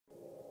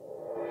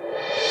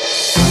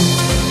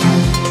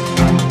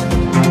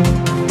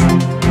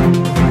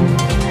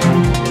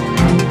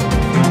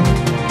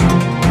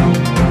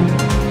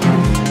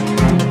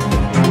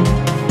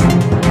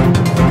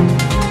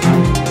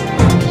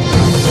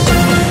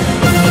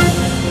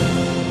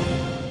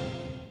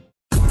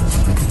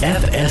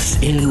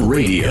FSN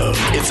Radio.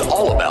 It's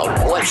all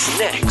about what's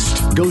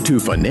next. Go to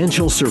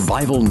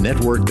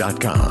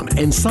financialsurvivalnetwork.com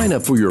and sign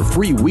up for your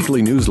free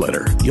weekly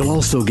newsletter. You'll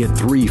also get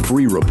 3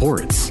 free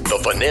reports. The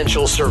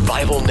Financial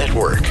Survival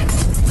Network.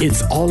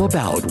 It's all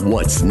about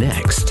what's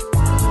next.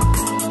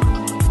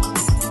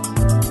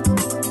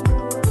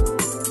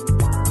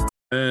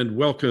 And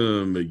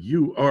welcome.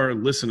 You are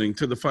listening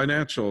to the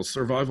Financial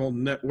Survival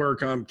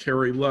Network. I'm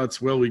Kerry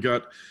Lutz. Well, we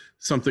got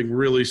something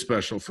really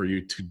special for you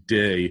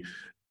today.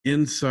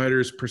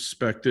 Insider's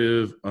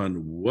perspective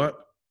on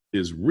what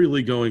is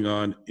really going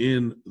on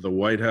in the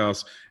White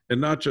House, and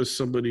not just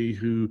somebody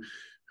who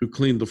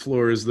cleaned the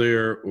floors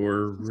there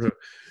or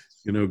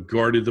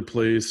guarded the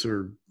place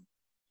or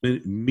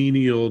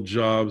menial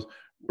jobs.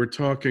 We're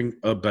talking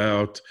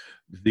about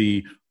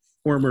the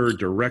former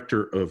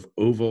director of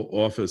Oval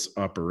Office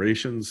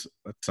Operations.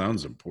 That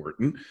sounds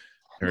important.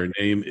 Her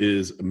name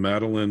is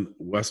Madeline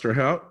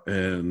Westerhout.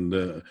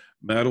 And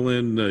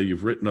Madeline,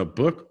 you've written a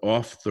book,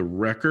 Off the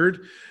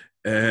Record,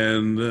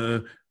 and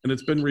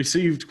it's been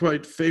received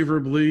quite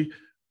favorably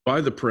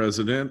by the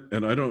president.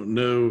 And I don't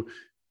know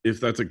if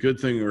that's a good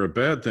thing or a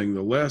bad thing.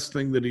 The last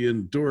thing that he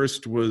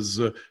endorsed was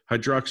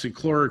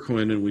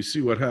hydroxychloroquine, and we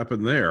see what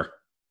happened there.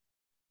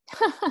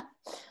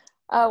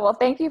 Well,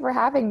 thank you for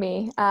having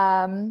me.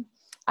 I'm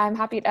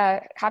happy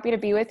to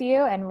be with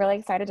you and really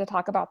excited to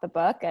talk about the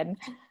book. And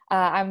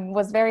I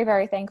was very,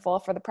 very thankful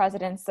for the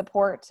president's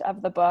support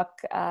of the book.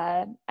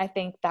 I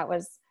think that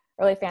was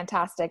really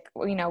fantastic.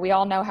 We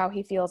all know how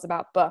he feels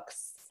about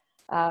books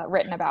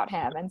written about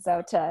him. And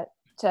so to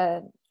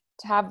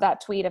have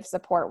that tweet of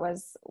support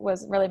was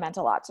really meant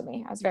a lot to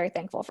me. I was very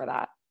thankful for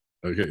that.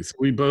 Okay. So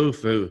we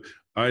both,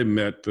 I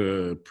met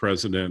the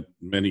president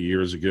many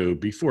years ago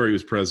before he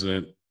was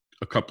president,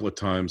 a couple of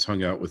times,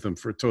 hung out with him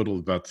for a total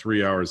of about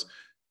 3 hours.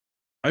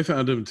 I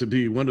found him to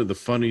be one of the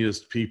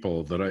funniest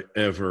people that I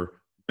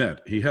ever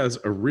met. He has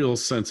a real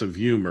sense of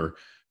humor.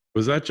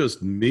 Was that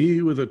just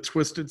me with a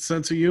twisted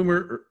sense of humor?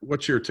 Or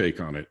what's your take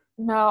on it?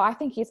 No, I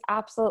think he's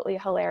absolutely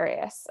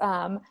hilarious.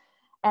 And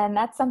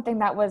that's something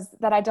that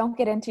I don't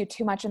get into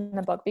too much in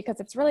the book because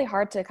it's really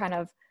hard to kind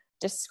of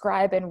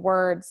describe in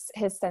words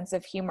his sense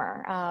of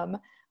humor.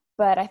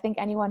 But I think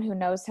anyone who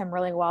knows him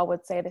really well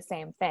would say the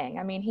same thing.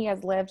 I mean, he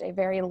has lived a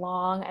very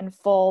long and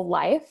full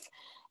life,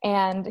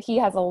 and he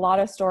has a lot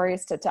of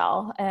stories to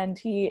tell, and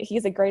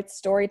he's a great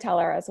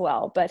storyteller as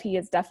well, but he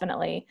is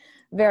definitely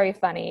very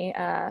funny.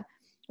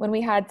 When we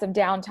had some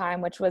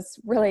downtime, which was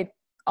really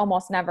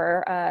almost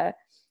never,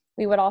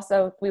 we would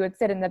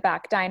sit in the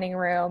back dining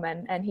room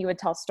and he would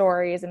tell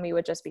stories and we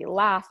would just be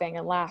laughing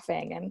and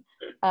laughing. And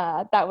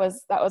that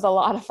was a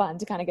lot of fun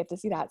to kind of get to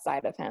see that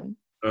side of him.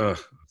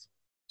 It's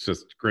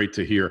just great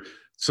to hear.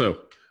 So,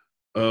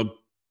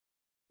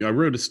 I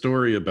wrote a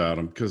story about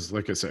him because,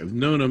 like I said, I've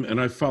known him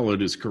and I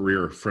followed his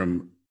career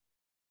from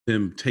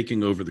him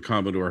taking over the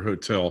Commodore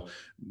Hotel,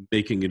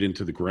 making it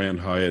into the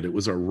Grand Hyatt. It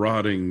was a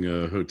rotting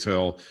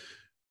hotel,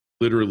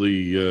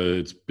 literally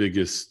its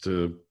biggest,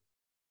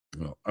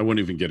 well, I won't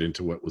even get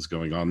into what was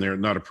going on there,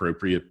 not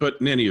appropriate. But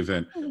in any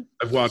event,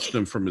 I've watched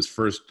him from his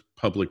first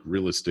public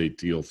real estate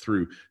deal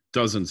through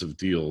dozens of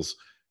deals.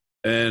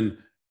 And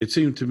it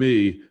seemed to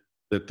me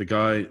that the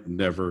guy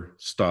never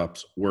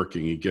stops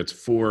working. He gets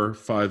 4 or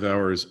 5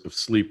 hours of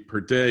sleep per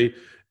day.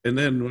 And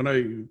then when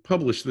I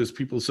published this,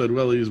 people said,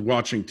 well, he's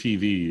watching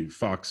TV,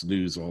 Fox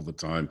News all the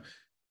time.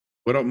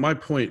 But my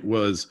point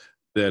was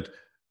that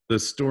the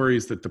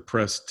stories that the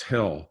press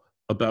tell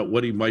about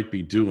what he might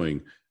be doing,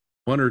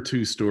 1 or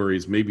 2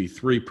 stories, maybe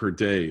 3 per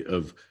day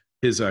of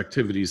his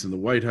activities in the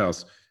White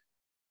House,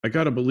 I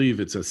got to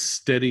believe it's a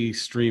steady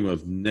stream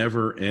of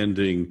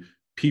never-ending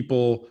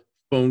people,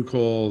 phone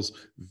calls,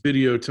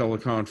 video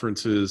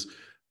teleconferences,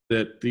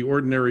 that the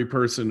ordinary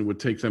person would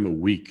take them a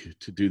week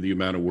to do the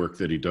amount of work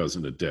that he does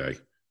in a day.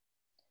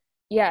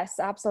 Yes,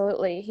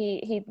 absolutely.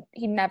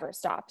 He never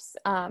stops.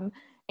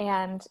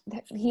 And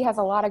he has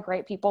a lot of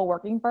great people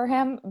working for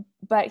him,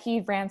 but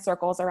he ran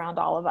circles around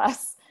all of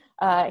us.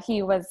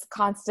 He was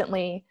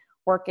constantly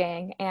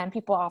working, and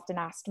people often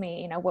asked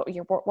me,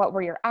 what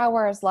were your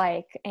hours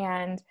like?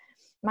 And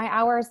my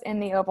hours in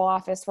the Oval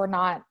Office were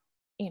not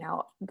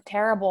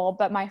terrible,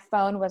 but my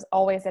phone was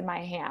always in my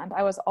hand.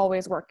 I was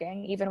always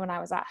working, even when I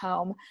was at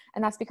home.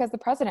 And that's because the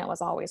president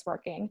was always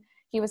working.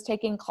 He was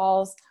taking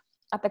calls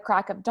at the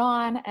crack of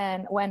dawn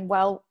and when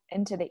well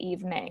into the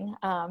evening.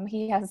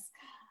 He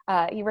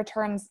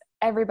returns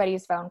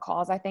everybody's phone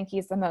calls. I think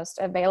he's the most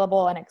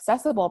available and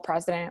accessible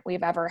president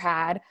we've ever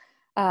had.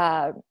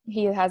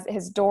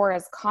 His door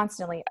is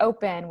constantly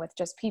open with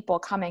just people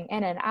coming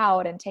in and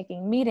out and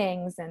taking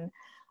meetings and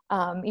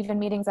even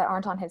meetings that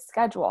aren't on his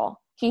schedule.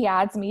 He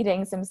adds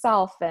meetings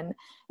himself, and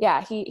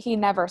he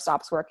never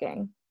stops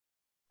working.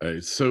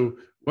 So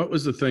what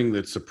was the thing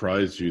that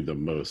surprised you the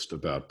most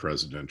about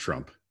President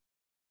Trump?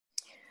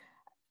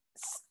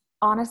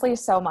 Honestly,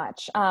 so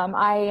much.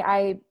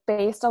 I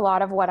based a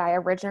lot of what I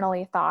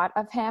originally thought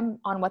of him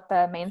on what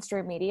the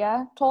mainstream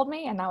media told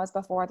me, and that was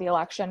before the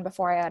election,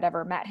 before I had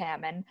ever met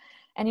him.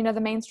 And, you know,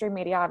 the mainstream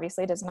media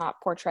obviously does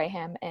not portray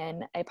him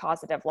in a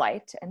positive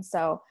light. And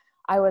so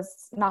I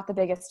was not the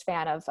biggest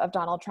fan of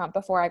Donald Trump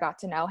before I got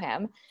to know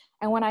him.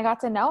 And when I got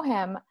to know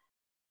him,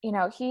 you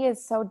know, he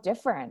is so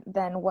different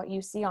than what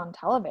you see on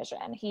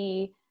television.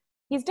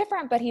 He's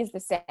different, but he's the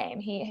same.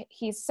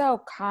 He's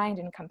so kind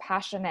and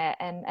compassionate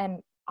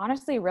and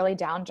honestly really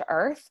down to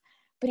earth,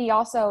 but he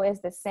also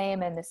is the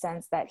same in the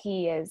sense that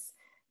he is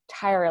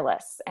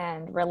tireless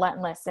and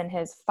relentless in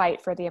his fight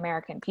for the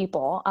American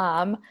people.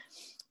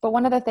 But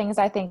one of the things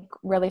I think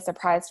really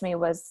surprised me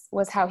was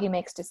how he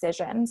makes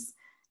decisions.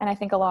 And I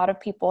think a lot of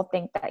people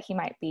think that he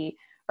might be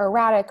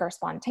erratic or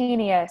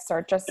spontaneous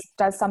or just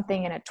does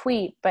something in a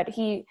tweet, but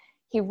he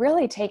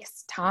really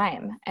takes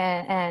time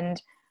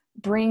and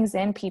brings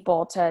in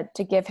people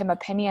to give him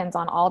opinions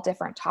on all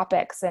different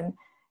topics. And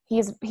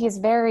he's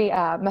very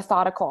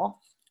methodical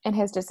in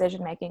his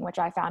decision making, which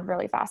I found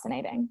really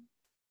fascinating.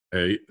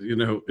 Hey, you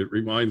know, it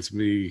reminds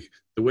me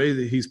the way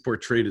that he's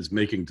portrayed as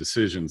making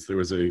decisions. There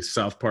was a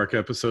South Park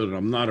episode, and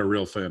I'm not a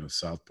real fan of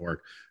South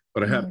Park,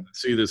 but I happened to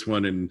see this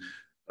one,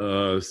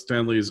 and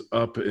Stanley's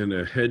up in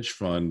a hedge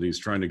fund. He's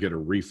trying to get a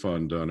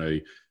refund on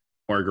a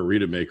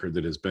margarita maker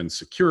that has been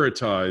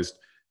securitized,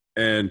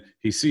 and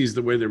he sees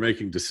the way they're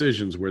making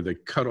decisions where they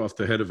cut off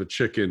the head of a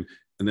chicken,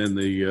 and then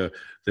the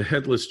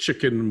headless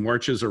chicken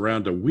marches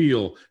around a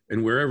wheel,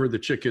 and wherever the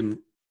chicken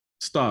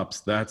stops,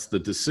 that's the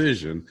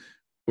decision.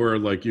 Or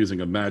like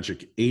using a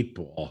magic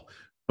 8-ball.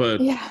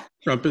 But Yeah.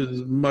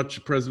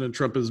 President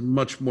Trump is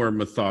much more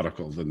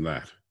methodical than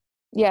that.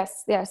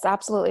 Yes,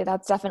 absolutely.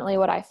 That's definitely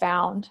what I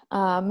found.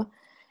 And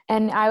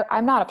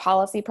I'm not a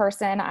policy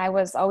person. I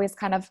was always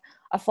kind of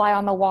a fly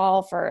on the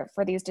wall for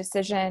these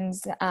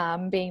decisions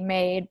being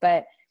made,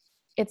 but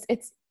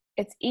it's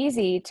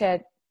easy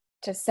to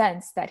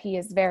sense that he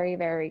is very,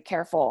 very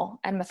careful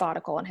and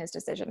methodical in his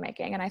decision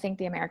making. And I think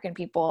the American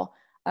people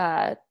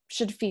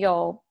should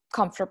feel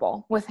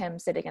comfortable with him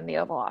sitting in the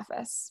Oval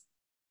Office.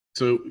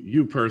 So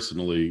you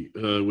personally,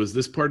 was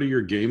this part of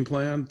your game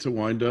plan to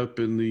wind up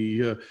in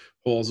the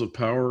halls of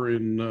power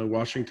in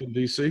Washington,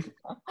 D.C.?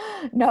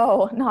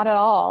 No, not at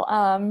all.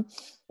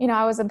 You know,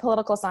 I was a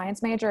political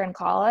science major in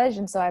college,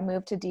 and so I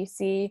moved to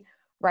D.C.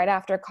 right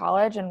after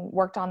college and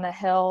worked on the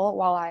Hill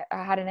while I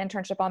had an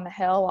internship on the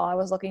Hill while I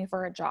was looking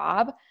for a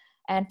job,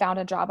 and found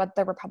a job at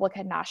the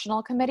Republican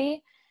National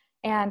Committee.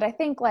 And I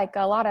think, like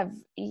a lot of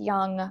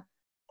young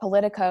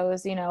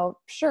politicos, you know,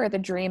 sure, the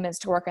dream is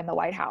to work in the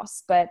White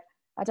House, but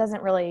that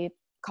doesn't really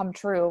come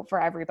true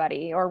for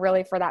everybody or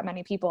really for that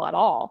many people at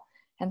all.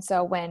 And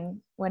so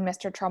when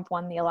Mr. Trump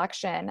won the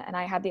election and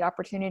I had the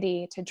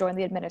opportunity to join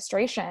the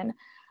administration,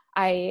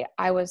 I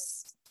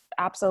was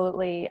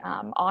absolutely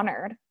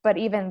honored. But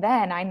even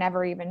then, I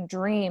never even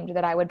dreamed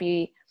that I would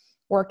be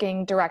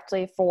working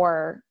directly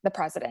for the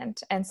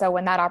president. And so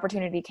when that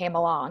opportunity came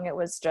along, it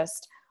was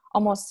just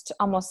almost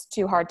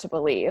too hard to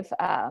believe.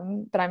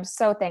 But I'm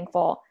so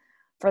thankful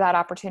for that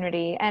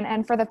opportunity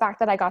and for the fact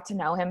that I got to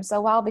know him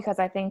so well, because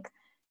I think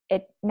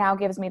it now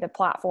gives me the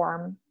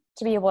platform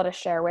to be able to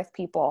share with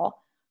people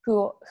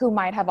who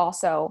might have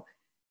also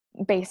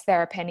based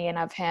their opinion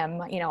of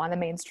him, you know, on the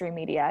mainstream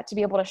media, to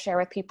be able to share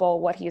with people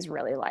what he's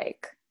really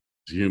like.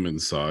 Human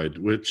side,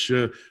 which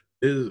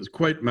is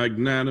quite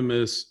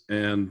magnanimous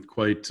and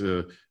quite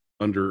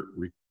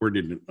underreported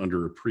and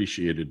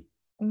underappreciated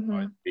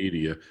by the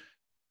media.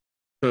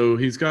 So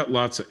he's got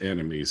lots of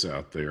enemies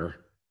out there.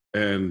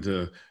 And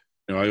you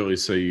know, I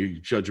always say you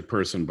judge a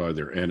person by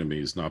their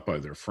enemies, not by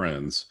their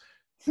friends.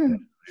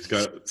 He's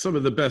got some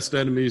of the best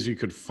enemies you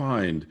could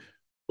find.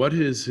 What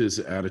is his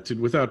attitude,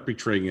 without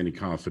betraying any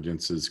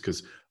confidences,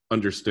 because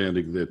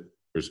understanding that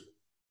there's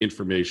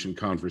information,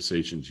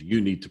 conversations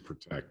you need to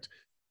protect,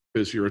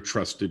 because you're a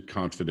trusted,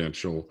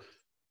 confidential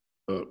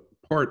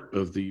part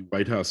of the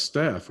White House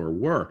staff, or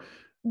were.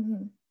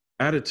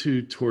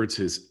 Attitude towards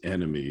his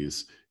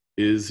enemies.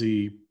 Is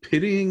he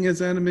pitying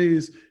his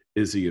enemies?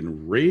 Is he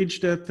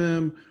enraged at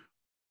them?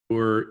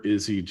 Or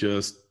is he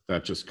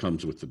that just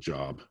comes with the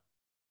job?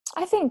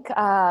 I think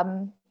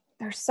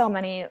there's so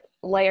many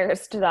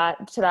layers to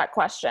that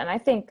question. I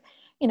think,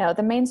 you know,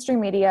 the mainstream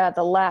media,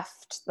 the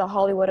left, the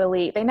Hollywood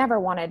elite, they never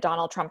wanted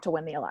Donald Trump to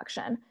win the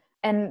election.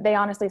 And they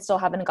honestly still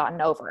haven't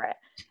gotten over it.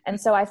 And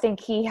so I think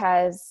he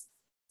has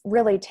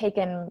really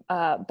taken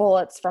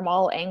bullets from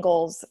all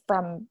angles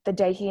from the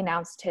day he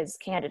announced his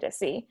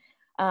candidacy.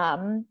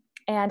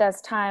 And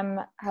as time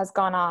has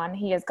gone on,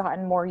 he has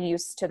gotten more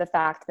used to the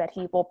fact that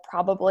he will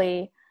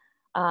probably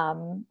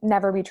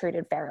never be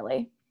treated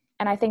fairly.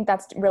 And I think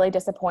that's really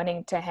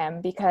disappointing to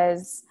him,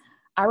 because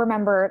I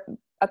remember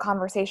a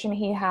conversation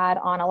he had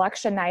on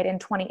election night in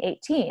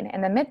 2018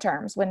 in the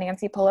midterms when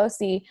Nancy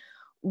Pelosi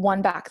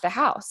won back the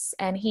House.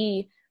 And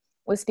he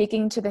was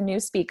speaking to the new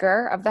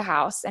Speaker of the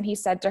House, and he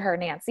said to her,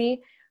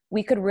 "Nancy,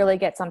 we could really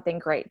get something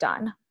great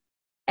done."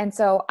 And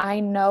so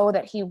I know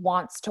that he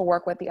wants to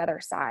work with the other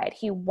side.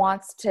 He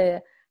wants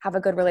to have a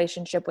good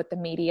relationship with the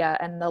media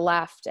and the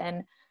left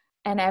and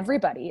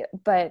everybody,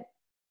 but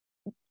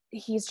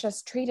he's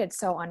just treated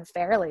so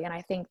unfairly. And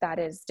I think that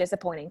is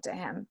disappointing to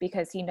him,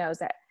 because he knows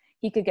that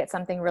he could get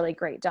something really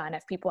great done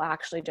if people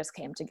actually just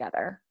came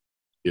together.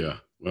 Yeah,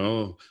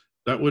 well,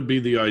 that would be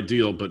the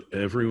ideal, but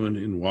everyone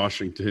in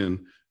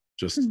Washington,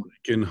 just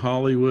like in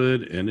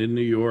Hollywood and in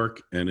New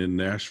York and in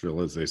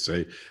Nashville, as they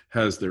say,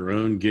 has their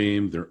own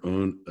game, their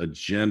own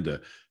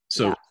agenda.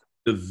 So Yeah.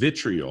 the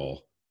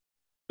vitriol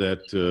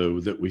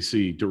that we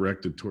see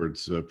directed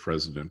towards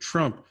President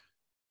Trump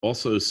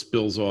also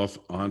spills off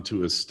onto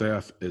his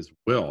staff as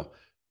well.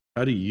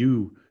 How do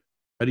you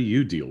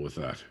deal with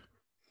that?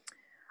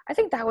 I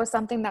think that was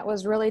something that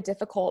was really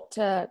difficult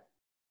to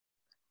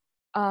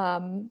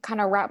kind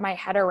of wrap my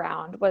head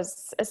around,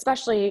 was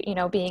especially, you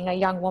know, being a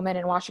young woman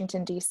in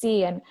Washington,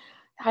 D.C. And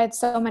I had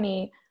so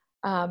many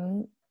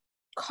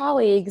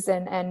colleagues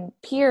and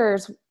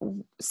peers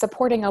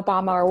supporting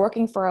Obama or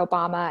working for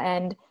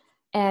Obama.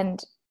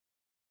 And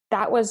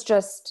that was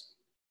just,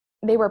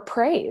 they were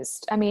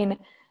praised. I mean,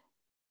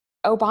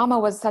 Obama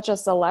was such a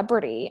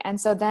celebrity. And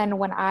so then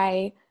when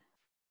I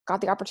got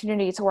the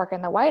opportunity to work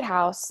in the White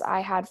House, I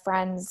had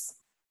friends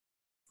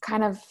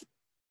kind of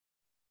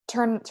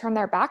turn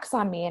their backs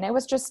on me. And it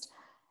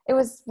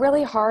was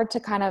really hard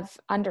to kind of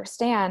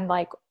understand,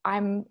 like,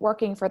 I'm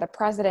working for the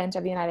president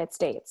of the United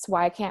States.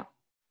 Why can't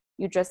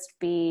you just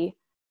be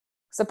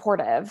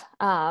supportive?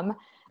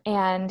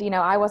 And, you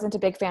know, I wasn't a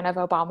big fan of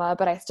Obama,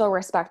 but I still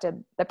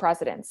respected the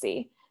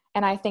presidency.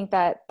 And I think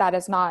that that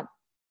is not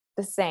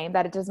the same,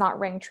 that it does not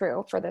ring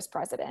true for this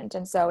president.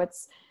 And so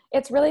it's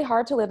really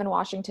hard to live in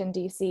Washington,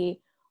 D.C.,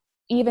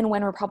 even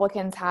when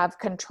Republicans have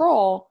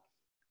control,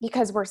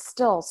 because we're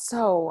still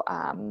so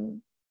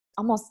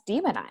almost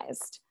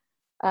demonized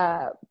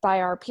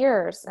by our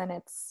peers. And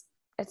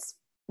it's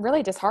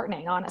really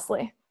disheartening,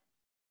 honestly.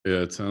 Yeah,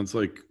 it sounds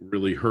like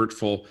really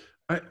hurtful.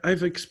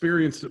 I've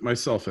experienced it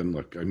myself. And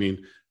look, I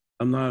mean,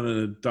 I'm not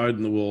a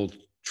dyed-in-the-wool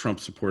Trump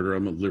supporter.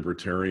 I'm a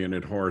libertarian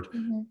at heart,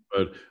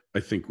 but I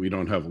think we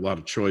don't have a lot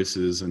of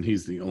choices, and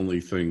he's the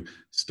only thing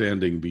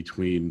standing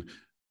between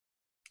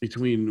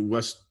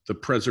the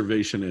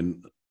preservation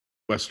and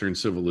Western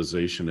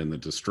civilization and the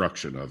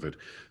destruction of it.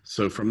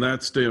 So from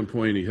that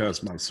standpoint, he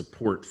has my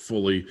support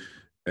fully.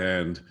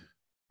 And,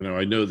 you know,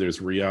 I know there's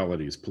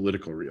realities,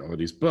 political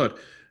realities, but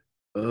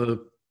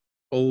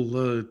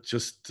I'll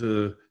just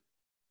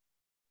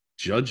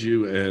judge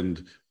you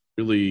and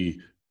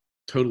really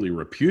totally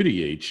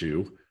repudiate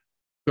you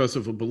because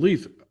of a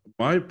belief.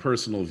 My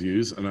personal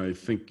views, and I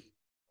think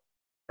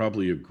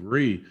probably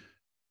agree,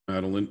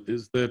 Madeline,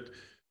 is that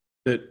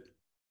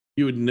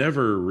you would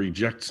never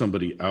reject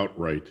somebody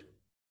outright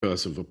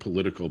because of a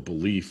political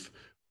belief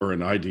or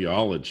an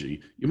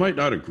ideology. You might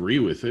not agree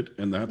with it,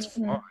 and that's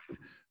fine.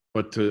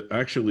 But to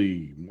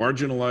actually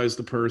marginalize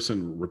the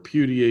person,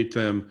 repudiate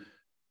them,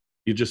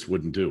 you just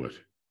wouldn't do it.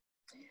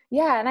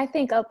 Yeah, and I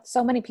think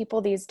so many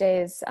people these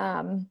days,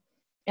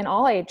 in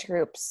all age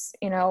groups,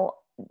 you know,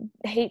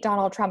 hate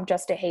Donald Trump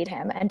just to hate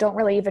him and don't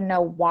really even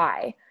know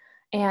why.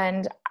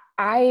 And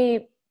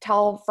I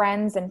tell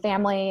friends and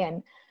family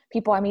and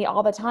people I meet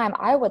all the time,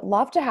 I would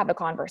love to have a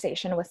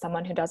conversation with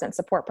someone who doesn't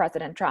support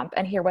President Trump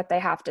and hear what they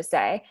have to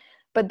say,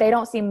 but they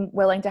don't seem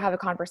willing to have a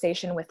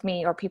conversation with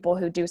me or people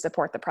who do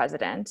support the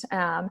president.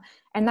 And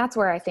that's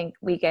where I think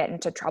we get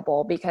into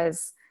trouble,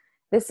 because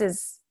this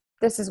is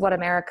what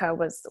America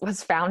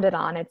was founded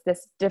on. It's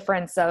this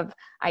difference of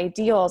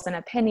ideals and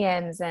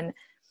opinions, and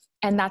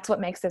that's what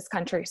makes this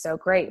country so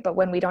great. But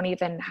when we don't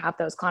even have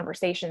those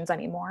conversations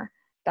anymore,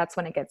 that's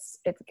when it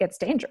gets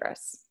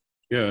dangerous.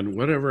 Yeah, and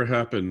whatever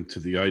happened to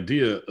the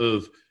idea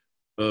of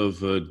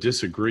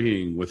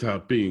disagreeing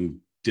without being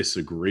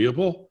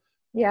disagreeable?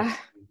 Yeah.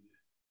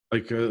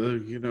 Like,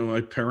 you know,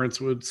 my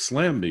parents would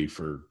slam me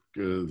for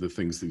the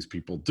things these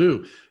people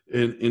do.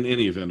 And in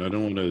any event, I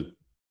don't want to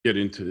get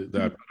into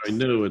that, but I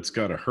know it's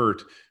got to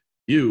hurt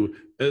you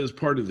as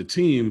part of the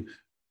team.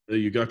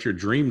 You got your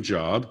dream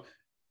job,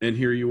 and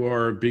here you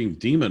are being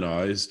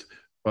demonized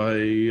by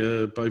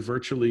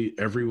virtually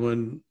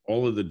everyone,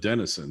 all of the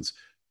denizens.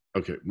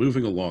 Okay,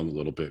 moving along a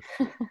little bit.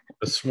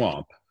 The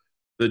swamp,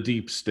 the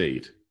deep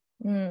state,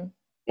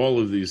 all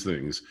of these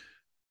things.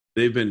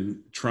 They've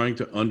been trying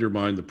to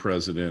undermine the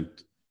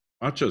president,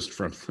 not just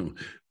from the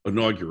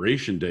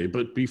inauguration day,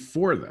 but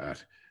before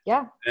that.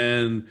 Yeah.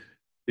 And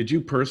did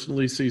you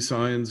personally see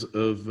signs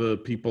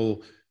of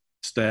people,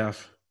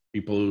 staff,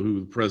 people who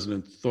the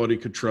president thought he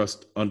could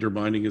trust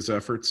undermining his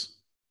efforts?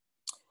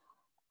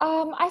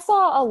 I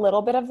saw a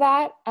little bit of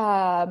that.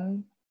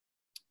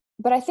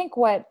 But I think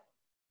what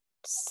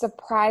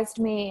surprised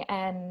me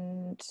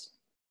and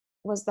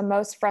was the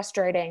most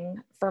frustrating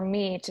for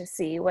me to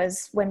see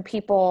was when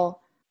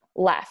people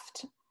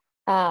left,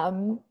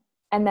 and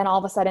then all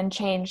of a sudden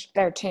changed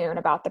their tune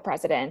about the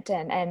president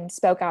and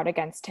spoke out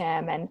against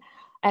him.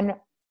 And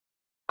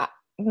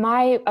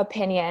my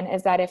opinion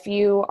is that if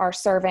you are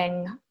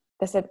serving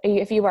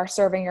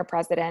your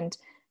president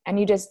and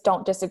you just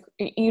don't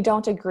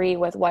agree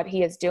with what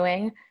he is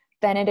doing,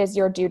 then it is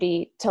your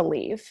duty to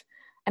leave.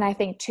 And I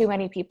think too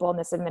many people in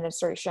this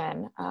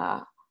administration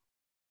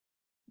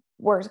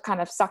were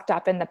kind of sucked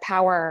up in the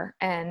power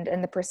and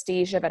the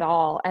prestige of it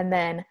all. And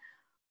then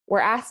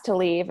were asked to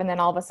leave, and then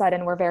all of a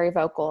sudden were very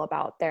vocal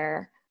about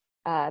their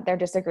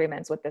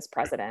disagreements with this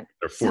president.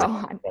 They're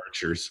forced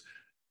departures.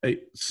 Hey,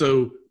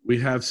 so we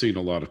have seen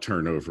a lot of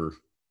turnover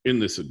in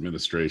this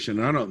administration.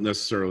 I don't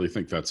necessarily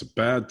think that's a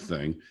bad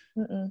thing.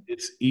 Mm-mm.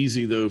 It's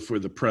easy, though, for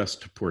the press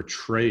to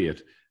portray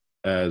it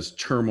as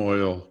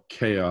turmoil,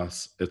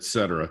 chaos,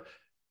 etc.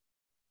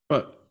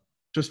 But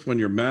just when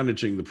you're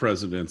managing the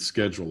president's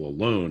schedule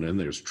alone and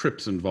there's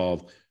trips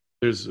involved,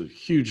 there's a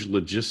huge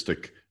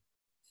logistic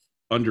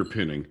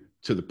underpinning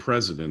to the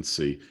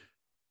presidency.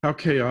 How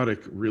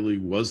chaotic really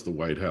was the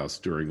White House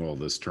during all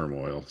this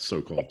turmoil,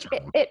 so-called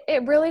turmoil?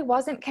 It really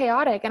wasn't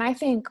chaotic. And I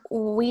think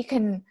we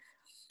can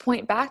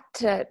point back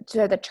to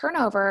the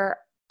turnover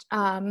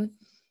and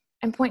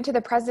point to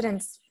the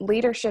president's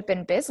leadership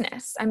in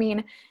business. I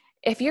mean,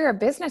 if you're a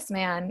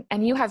businessman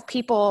and you have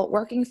people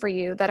working for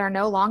you that are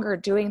no longer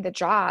doing the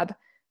job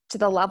to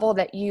the level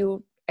that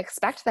you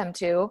expect them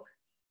to,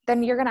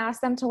 then you're going to ask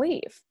them to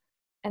leave.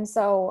 And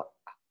so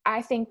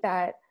I think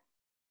that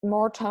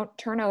more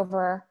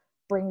turnover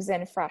brings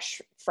in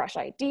fresh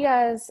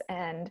ideas,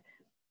 and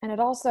it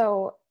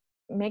also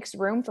makes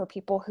room for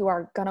people who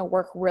are going to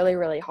work really,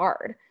 really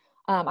hard.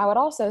 I would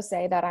also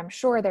say that I'm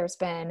sure there's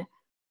been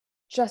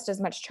just as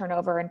much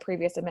turnover in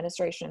previous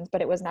administrations,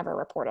 but it was never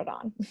reported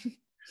on.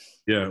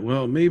 Yeah,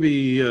 well,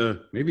 maybe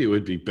it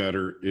would be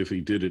better if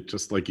he did it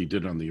just like he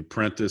did on The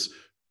Apprentice,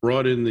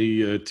 brought in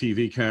the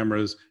TV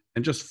cameras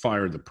and just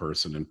fired the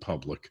person in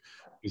public.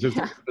 Because if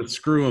they're going to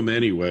screw him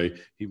anyway,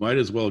 he might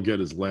as well get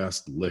his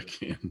last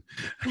lick in.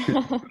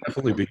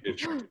 Definitely be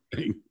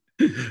interesting.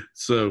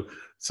 So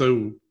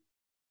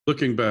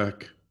looking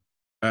back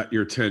at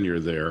your tenure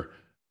there,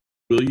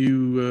 will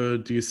you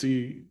do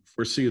you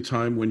foresee a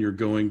time when you're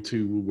going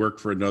to work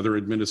for another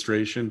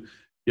administration,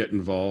 get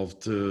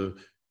involved in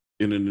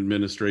an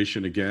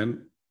administration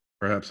again,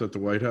 perhaps at the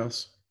White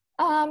House?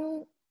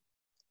 I'm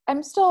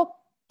still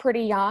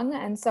pretty young,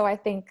 and so I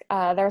think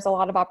there's a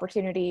lot of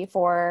opportunity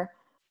for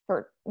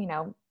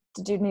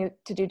to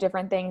do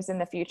different things in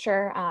the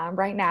future.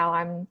 Right now,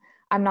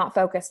 I'm not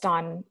focused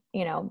on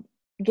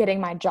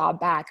getting my job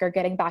back or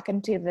getting back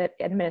into the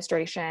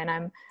administration.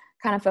 I'm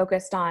kind of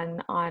focused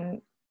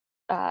on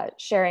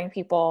sharing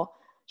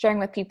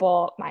with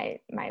people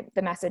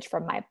the message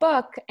from my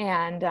book,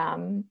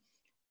 and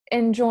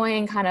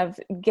enjoying kind of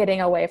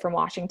getting away from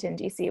Washington,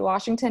 D.C.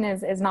 Washington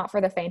is not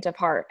for the faint of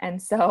heart.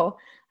 And so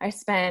I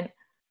spent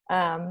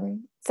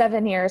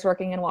 7 years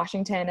working in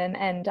Washington,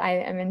 and I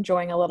am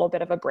enjoying a little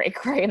bit of a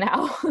break right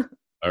now.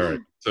 All right.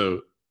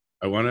 So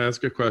I want to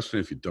ask a question.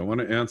 If you don't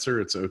want to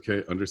answer, it's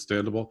okay.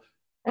 Understandable.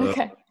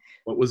 Okay.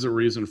 What was the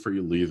reason for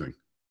you leaving?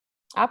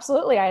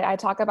 Absolutely. I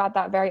talk about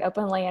that very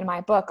openly in my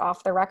book,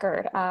 Off the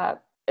Record.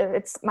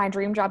 It's my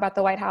dream job at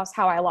the White House,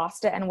 how I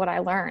lost it and what I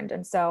learned.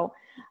 And so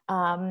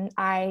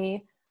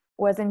I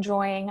was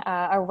enjoying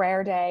a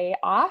rare day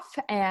off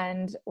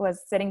and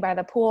was sitting by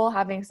the pool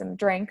having some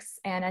drinks,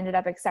 and ended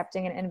up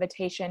accepting an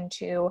invitation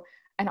to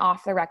an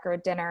off the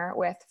record dinner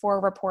with 4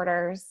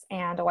 reporters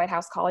and a White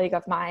House colleague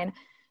of mine.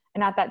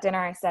 And at that dinner,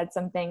 I said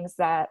some things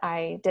that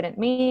I didn't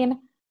mean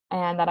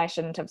and that I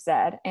shouldn't have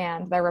said.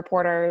 And the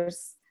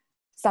reporters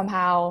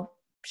somehow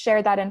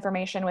shared that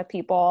information with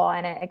people,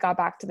 and it got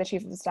back to the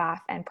chief of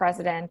staff and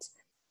president,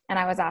 and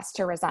I was asked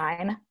to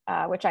resign,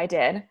 which I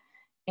did,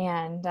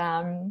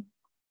 and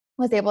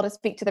was able to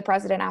speak to the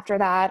president after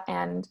that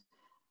and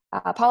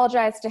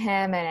apologize to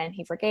him, and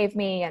he forgave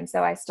me. And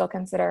so I still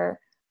consider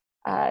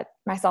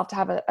myself to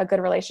have a good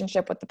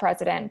relationship with the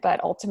president,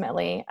 but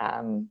ultimately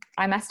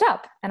I messed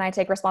up, and I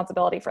take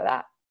responsibility for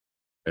that.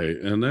 Hey,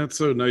 and that's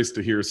so nice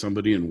to hear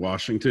somebody in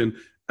Washington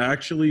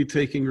actually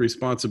taking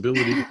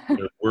responsibility for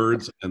their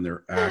words and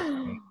their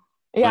actions.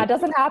 Yeah, it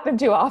doesn't happen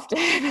too often.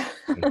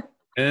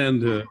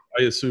 And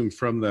I assume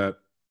from that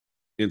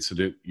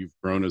incident, you've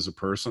grown as a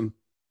person?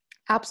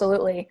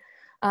 Absolutely.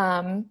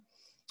 I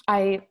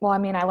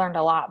learned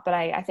a lot, but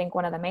I think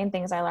one of the main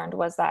things I learned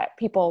was that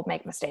people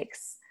make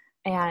mistakes,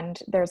 and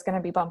there's going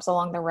to be bumps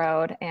along the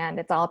road, and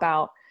it's all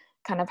about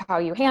kind of how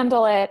you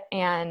handle it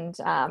and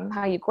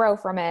how you grow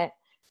from it.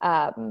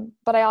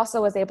 But I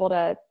also was able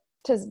to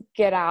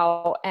get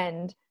out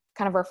and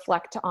kind of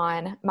reflect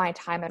on my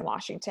time in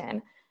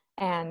Washington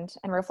and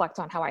reflect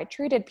on how I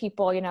treated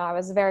people. I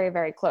was very,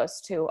 very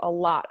close to a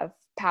lot of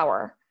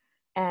power,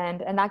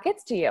 and that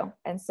gets to you.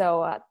 And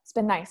so it's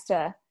been nice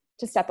to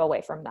step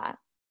away from that.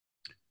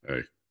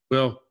 Hey,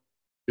 well,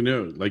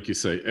 like you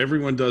say,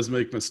 everyone does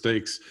make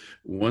mistakes.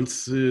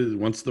 Once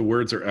the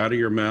words are out of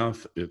your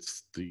mouth,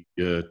 it's the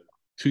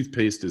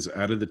toothpaste is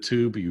out of the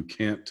tube. You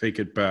can't take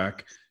it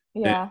back.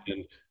 Yeah.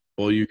 And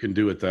all you can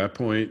do at that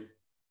point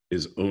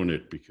is own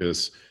it,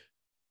 because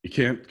you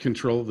can't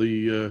control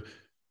you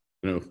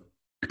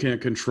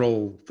can't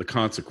control the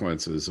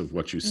consequences of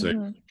what you say.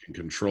 Mm-hmm. You can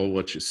control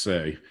what you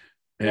say.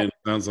 And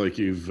It sounds like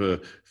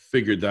you've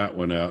figured that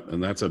one out,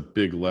 and that's a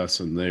big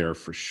lesson there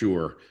for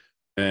sure.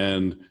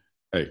 And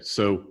hey,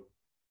 so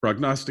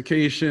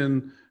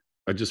prognostication,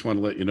 I just want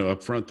to let you know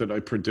up front that I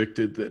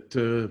predicted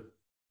that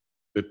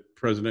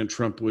President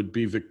Trump would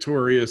be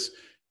victorious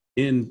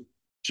in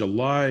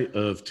July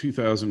of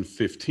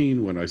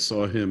 2015 when I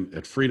saw him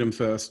at Freedom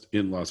Fest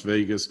in Las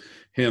Vegas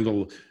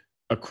handle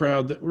a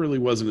crowd that really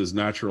wasn't his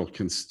natural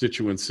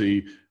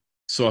constituency.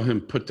 Saw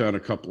him put down a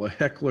couple of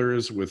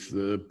hecklers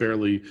with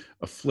barely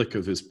a flick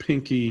of his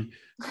pinky.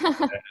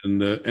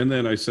 And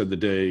then I said the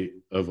day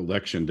of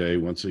Election Day,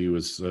 once he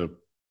was the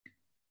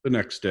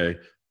next day,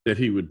 that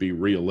he would be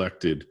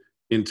reelected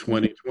in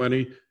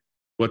 2020.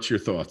 What's your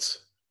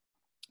thoughts?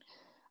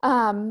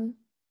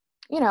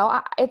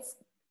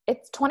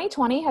 It's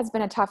 2020 has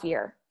been a tough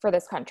year for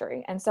this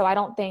country. And so I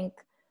don't think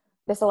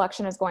this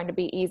election is going to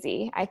be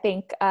easy. I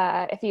think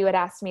if you had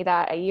asked me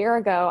that a year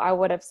ago, I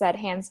would have said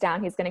hands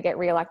down, he's going to get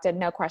reelected.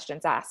 No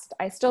questions asked.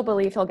 I still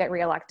believe he'll get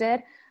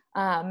reelected.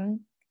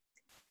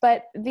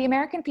 But the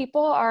American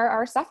people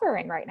are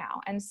suffering right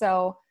now. And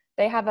so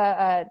they have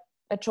a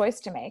choice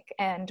to make.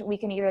 And we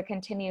can either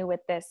continue with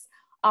this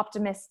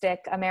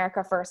optimistic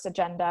America First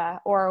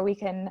agenda, or we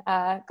can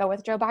go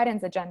with Joe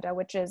Biden's agenda,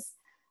 which is,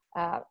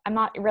 I'm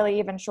not really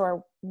even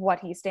sure what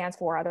he stands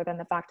for other than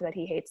the fact that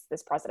he hates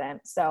this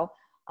president. So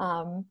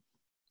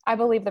I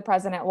believe the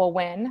president will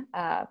win,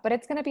 but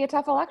it's going to be a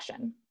tough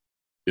election.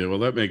 Yeah, well,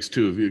 that makes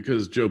two of you,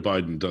 because Joe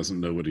Biden doesn't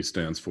know what he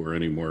stands for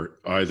anymore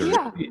either.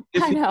 Yeah,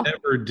 if I know.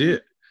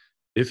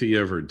 If he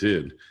ever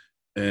did.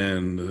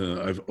 And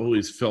I've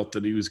always felt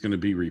that he was going to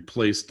be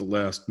replaced the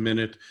last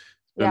minute.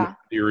 Yeah.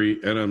 Theory,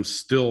 and I'm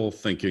still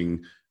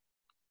thinking,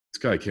 this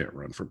guy can't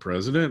run for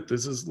president.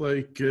 This is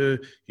like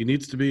he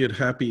needs to be at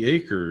Happy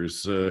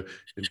Acres,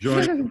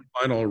 enjoying the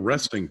final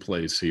resting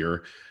place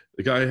here.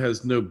 The guy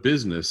has no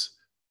business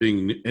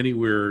being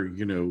anywhere,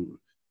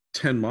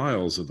 10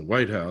 miles of the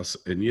White House,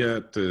 and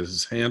yet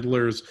his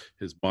handlers,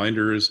 his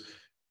binders,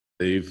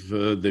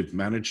 they've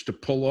managed to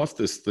pull off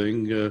this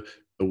thing a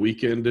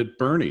weekend at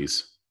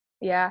Bernie's.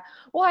 Yeah.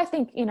 Well, I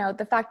think,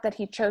 the fact that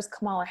he chose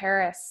Kamala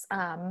Harris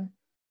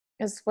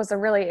was a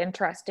really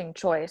interesting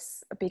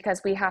choice,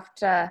 because we have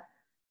to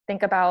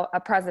think about a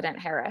President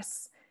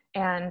Harris.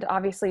 And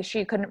obviously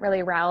she couldn't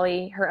really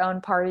rally her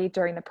own party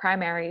during the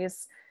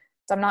primaries.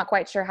 So I'm not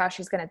quite sure how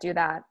she's going to do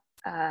that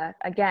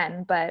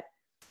again, but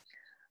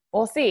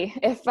we'll see.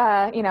 If,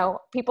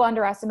 people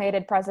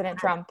underestimated President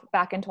Trump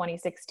back in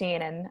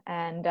 2016,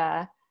 and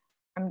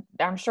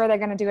I'm sure they're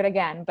going to do it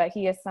again, but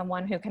he is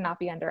someone who cannot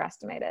be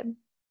underestimated.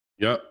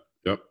 Yep.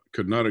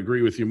 Could not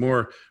agree with you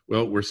more.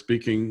 Well, we're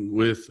speaking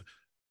with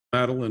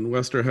Madeline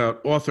Westerhout,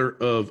 author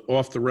of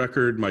Off the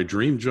Record, My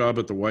Dream Job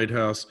at the White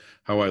House,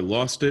 How I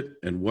Lost It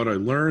and What I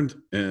Learned.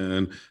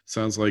 And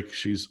sounds like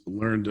she's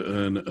learned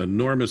an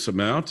enormous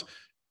amount.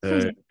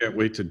 Can't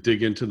wait to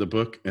dig into the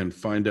book and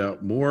find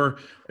out more.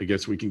 I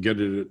guess we can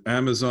get it at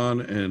Amazon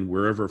and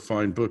wherever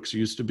fine books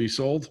used to be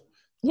sold.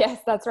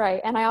 Yes, that's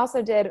right. And I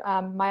also did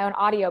my own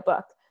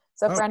audiobook.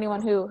 So for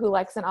anyone who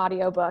likes an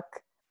audiobook,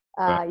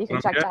 you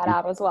can check that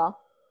out as well.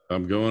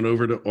 I'm going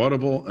over to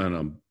Audible and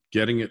I'm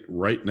getting it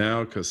right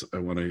now because I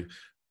want to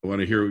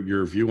hear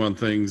your view on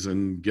things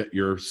and get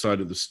your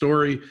side of the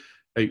story.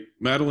 Hey,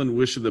 Madeline,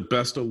 wish you the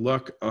best of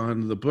luck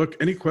on the book.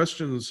 Any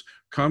questions,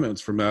 comments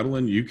for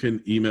Madeline, you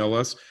can email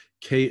us,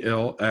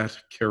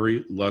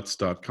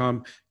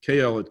 kl@kerrylutz.com,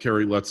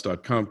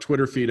 kl@kerrylutz.com,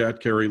 Twitter feed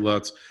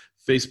 @kerrylutz,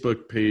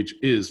 Facebook page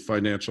is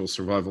Financial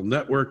Survival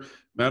Network.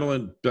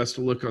 Madeline, best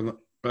of luck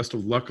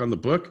on the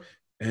book,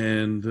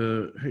 and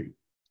hey,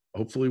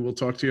 hopefully we'll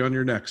talk to you on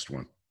your next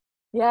one.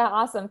 Yeah,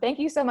 awesome. Thank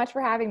you so much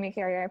for having me,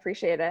 Kerry. I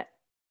appreciate it.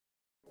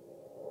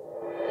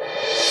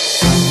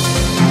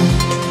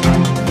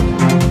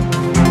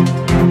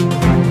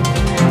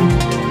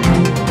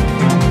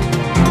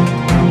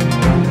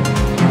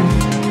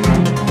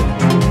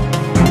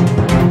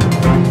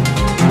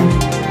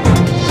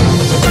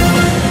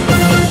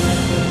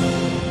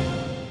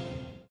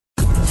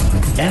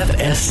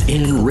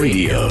 FSN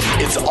Radio.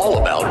 It's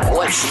all about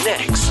what's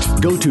next.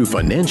 Go to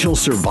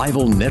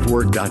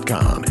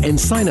financialsurvivalnetwork.com and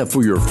sign up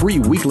for your free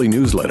weekly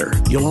newsletter.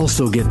 You'll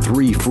also get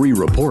 3 free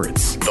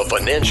reports. The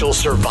Financial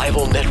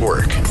Survival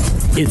Network.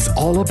 It's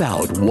all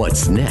about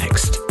what's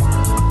next.